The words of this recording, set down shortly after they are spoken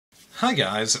Hi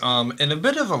guys, in a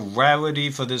bit of a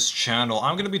rarity for this channel,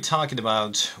 I'm going to be talking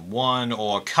about one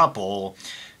or a couple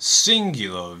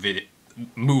singular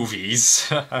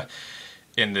movies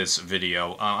in this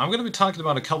video. I'm going to be talking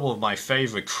about a couple of my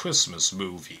favorite Christmas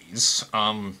movies.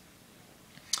 I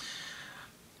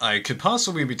could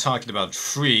possibly be talking about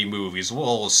 3 movies.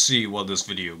 We'll see where this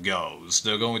video goes.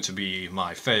 They're going to be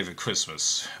my favorite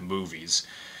Christmas movies.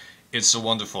 It's a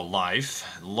Wonderful Life,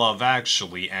 Love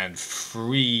Actually, and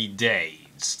 3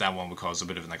 Days. That one requires a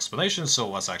bit of an explanation, so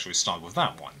let's actually start with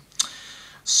that one.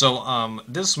 So,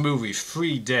 this movie,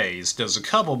 3 Days, there's a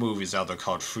couple movies out there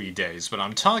called 3 Days, but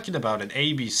I'm talking about an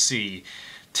ABC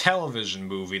television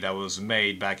movie that was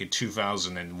made back in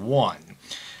 2001.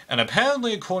 And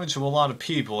apparently, according to a lot of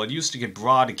people, it used to get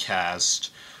broadcast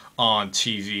on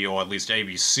TV, or at least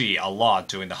ABC, a lot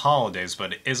during the holidays,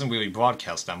 but it isn't really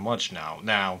broadcast that much now.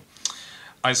 Now,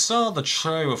 I saw the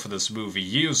trailer for this movie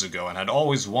years ago and had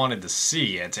always wanted to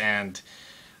see it, and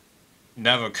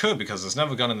never could because it's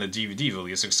never gotten a DVD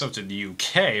release except in the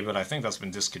UK, but I think that's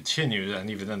been discontinued, and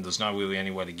even then there's not really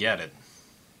any way to get it.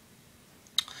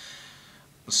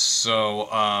 So,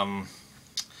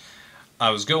 I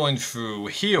was going through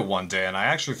here one day and I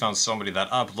actually found somebody that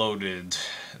uploaded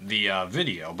the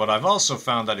video, but I've also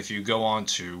found that if you go on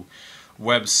to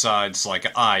websites like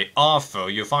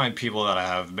iOffer, you'll find people that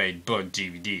have made burnt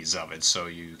DVDs of it, so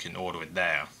you can order it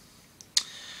there.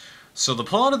 So the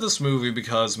plot of this movie,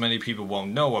 because many people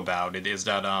won't know about it, is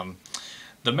that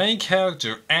the main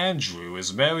character, Andrew,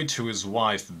 is married to his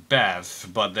wife, Beth,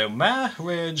 but their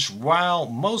marriage, while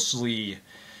mostly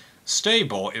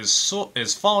stable,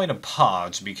 is falling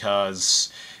apart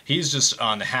because he's just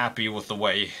unhappy with the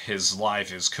way his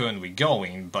life is currently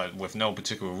going, but with no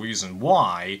particular reason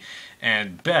why,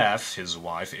 and Beth, his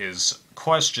wife, is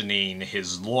questioning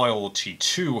his loyalty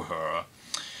to her.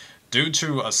 Due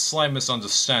to a slight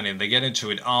misunderstanding, they get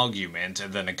into an argument,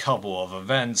 and then a couple of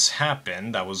events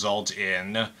happen that result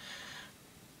in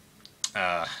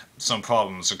some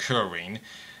problems occurring.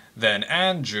 Then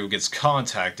Andrew gets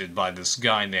contacted by this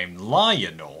guy named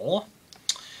Lionel,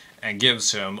 and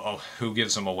who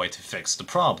gives him a way to fix the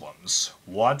problems.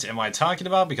 What am I talking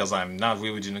about? Because I'm not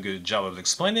really doing a good job of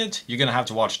explaining it, you're gonna have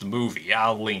to watch the movie.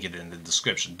 I'll link it in the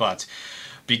description. But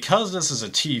because this is a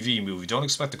TV movie, don't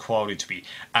expect the quality to be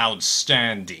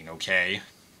outstanding, okay?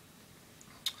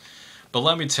 But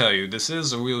let me tell you, this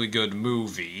is a really good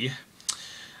movie.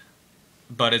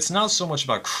 But it's not so much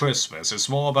about Christmas, it's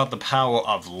more about the power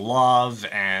of love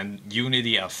and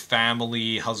unity of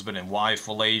family, husband and wife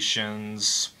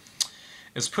relations.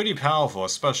 It's pretty powerful,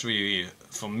 especially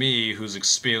for me, who's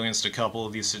experienced a couple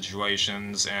of these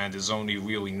situations and is only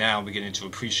really now beginning to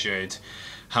appreciate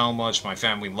how much my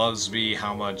family loves me,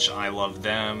 how much I love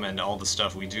them, and all the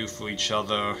stuff we do for each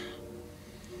other.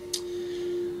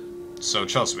 So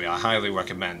trust me, I highly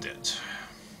recommend it.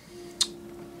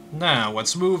 Now,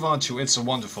 let's move on to It's a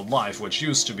Wonderful Life, which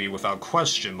used to be, without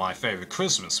question, my favorite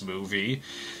Christmas movie,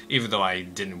 even though I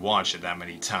didn't watch it that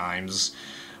many times.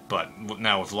 But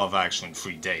now with Love Actually in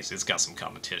 3 Days, it's got some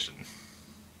competition.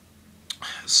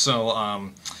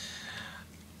 So,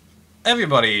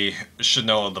 everybody should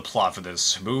know the plot for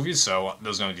this movie, so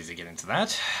there's no need to get into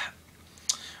that.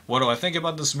 What do I think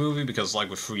about this movie? Because like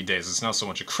with 3 Days, it's not so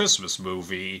much a Christmas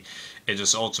movie, it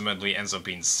just ultimately ends up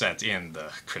being set in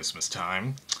the Christmas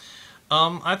time.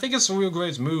 I think it's a real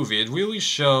great movie. It really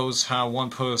shows how one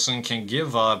person can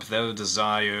give up their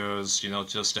desires,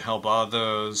 just to help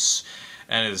others.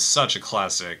 And it's such a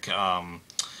classic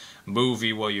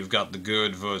movie where you've got the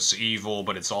good versus evil,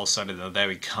 but it's all set in a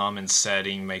very common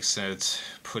setting, makes it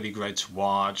pretty great to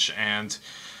watch. And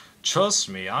trust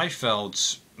me, I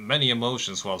felt many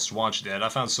emotions whilst watching it. I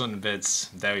found certain bits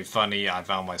very funny. I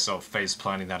found myself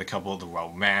face-planting at a couple of the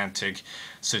romantic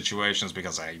situations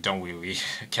because I can't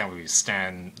really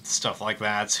stand stuff like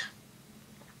that.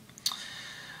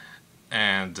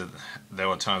 And there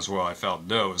were times where I felt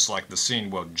nervous, like the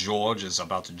scene where George is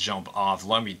about to jump off.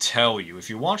 Let me tell you, if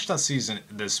you watch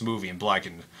this movie in black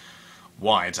and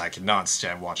white, I cannot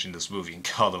stand watching this movie in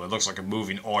color. It looks like a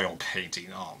moving oil painting.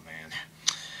 Oh man.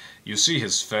 You see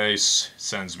his face,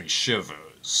 sends me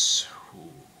shivers.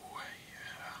 Ooh,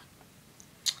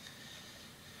 yeah.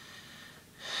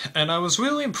 And I was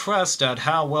really impressed at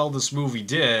how well this movie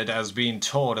did as being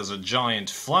told as a giant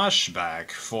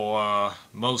flashback for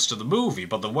most of the movie,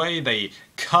 but the way they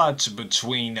cut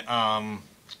between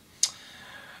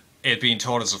it being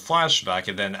told as a flashback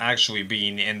and then actually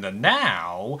being in the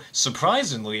now,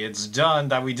 surprisingly it's done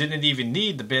that we didn't even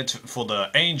need the bit for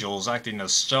the angels acting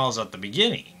as stars at the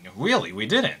beginning. Really, we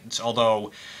didn't,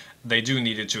 although they do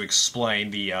need it to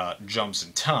explain the jumps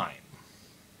in time.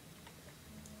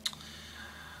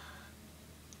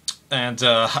 And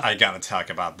I gotta talk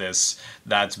about this.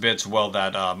 That bit, well,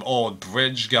 that old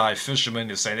bridge guy fisherman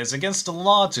is saying it's against the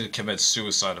law to commit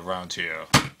suicide around here.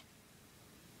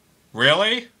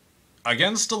 Really?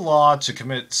 Against the law to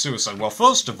commit suicide? Well,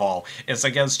 first of all, it's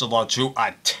against the law to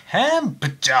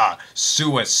attempt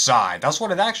suicide. That's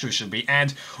what it actually should be.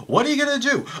 And what are you gonna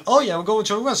do? Oh yeah, we're going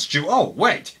to arrest you. Oh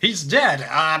wait, he's dead.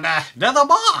 Never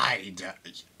mind.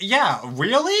 Yeah,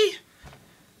 really?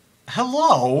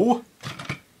 Hello?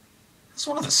 It's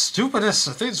one of the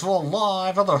stupidest things for a law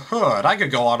I've ever heard. I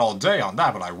could go on all day on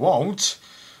that, but I won't.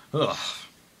 Ugh.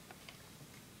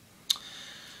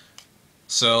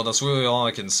 So that's really all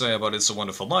I can say about It's a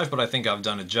Wonderful Life, but I think I've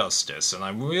done it justice, and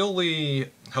I'm really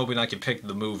hoping I can pick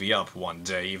the movie up one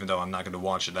day, even though I'm not going to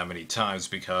watch it that many times,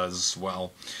 because,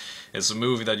 well, it's a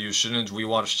movie that you shouldn't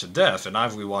rewatch to death, and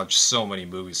I've rewatched so many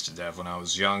movies to death when I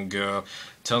was younger.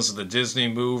 Tons of the Disney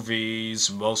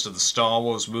movies, most of the Star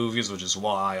Wars movies, which is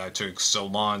why I took so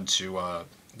long to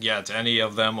get any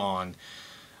of them on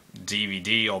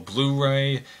DVD or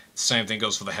Blu-ray. Same thing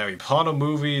goes for the Harry Potter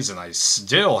movies, and I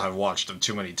still have watched them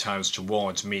too many times to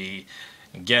warrant me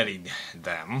getting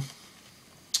them.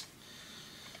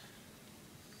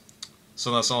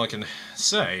 So that's all I can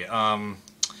say.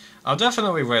 I'll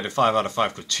definitely rate it 5 out of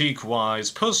 5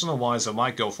 critique-wise. Personal-wise, I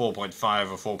might go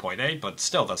 4.5 or 4.8, but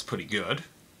still, that's pretty good.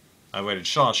 I rated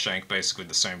Shawshank basically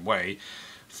the same way.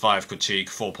 5 critique,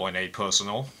 4.8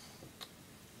 personal.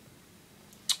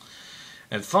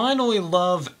 And finally,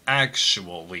 Love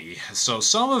Actually. So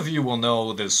some of you will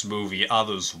know this movie,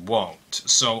 others won't.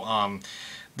 So,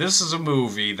 this is a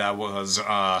movie that was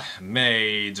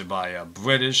made by a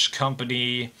British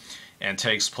company and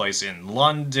takes place in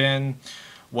London.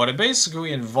 What it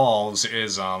basically involves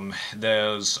is,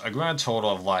 there's a grand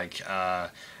total of like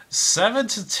 7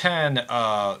 to 10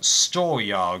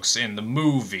 story arcs in the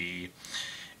movie,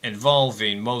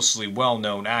 involving mostly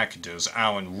well-known actors: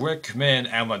 Alan Rickman,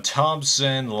 Emma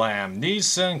Thompson, Liam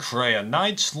Neeson, Keira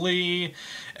Knightley,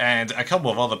 and a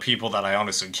couple of other people that I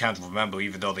honestly can't remember,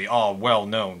 even though they are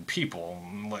well-known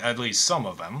people, at least some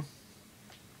of them.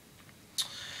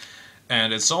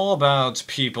 And it's all about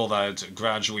people that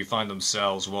gradually find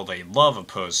themselves, well, they love a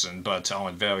person, but are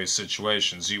in various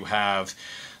situations. You have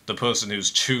the person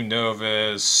who's too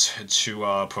nervous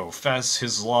to profess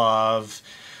his love,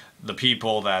 the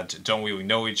people that don't really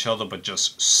know each other but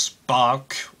just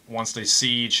spark once they see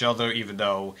each other, even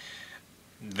though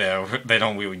they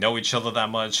don't really know each other that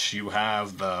much. You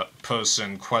have the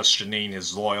person questioning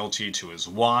his loyalty to his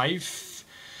wife.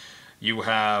 You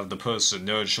have the person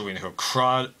nurturing her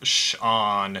crush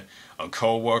on a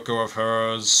co-worker of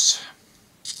hers.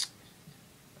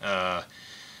 Oh,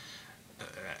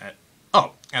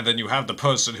 and then you have the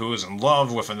person who is in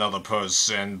love with another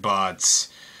person, but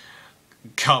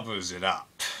covers it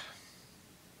up.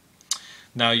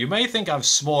 Now, you may think I've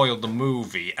spoiled the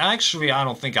movie. Actually, I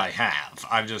don't think I have.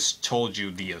 I've just told you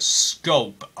the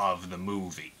scope of the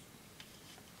movie.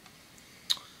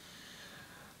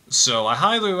 So, I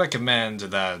highly recommend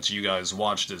that you guys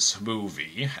watch this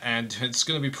movie, and it's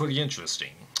going to be pretty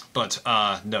interesting. But,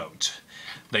 note,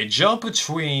 they jump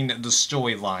between the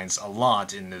storylines a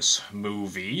lot in this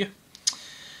movie.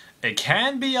 It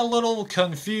can be a little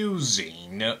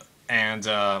confusing, and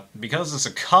because it's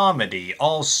a comedy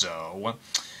also,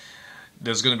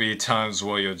 there's going to be times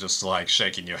where you're just like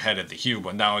shaking your head at the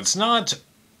humor. Now, it's not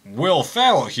Will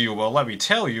Ferrell humor, let me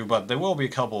tell you, but there will be a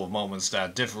couple of moments that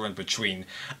are different between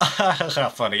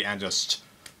funny and just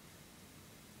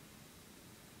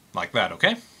like that,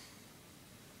 okay?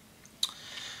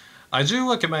 I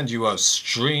do recommend you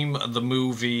stream the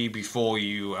movie before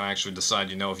you actually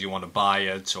decide, if you want to buy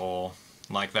it or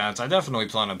like that. I definitely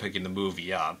plan on picking the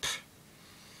movie up.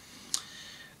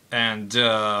 And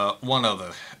one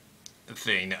other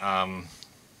thing,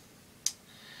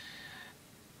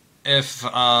 if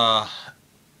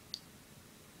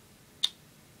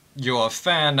you're a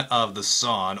fan of the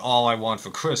song All I Want for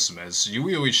Christmas, you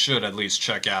really should at least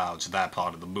check out that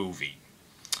part of the movie.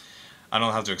 I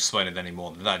don't have to explain it any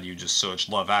more than that. You just search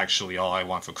Love Actually, All I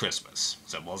Want for Christmas.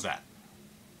 Simple as that.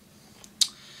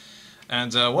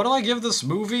 And what do I give this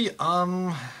movie?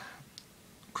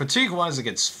 Critique-wise, it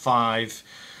gets 5.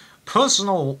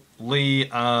 Personally,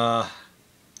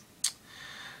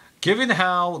 given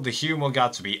how the humor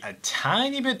got to be a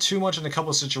tiny bit too much in a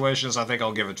couple of situations, I think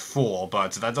I'll give it 4,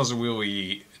 but that doesn't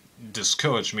really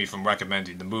discourage me from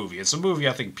recommending the movie. It's a movie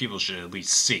I think people should at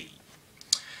least see.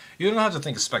 You don't have to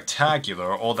think it's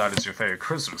spectacular or that it's your favorite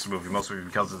Christmas movie, mostly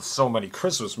because there's so many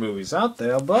Christmas movies out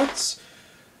there, but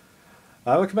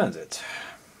I recommend it.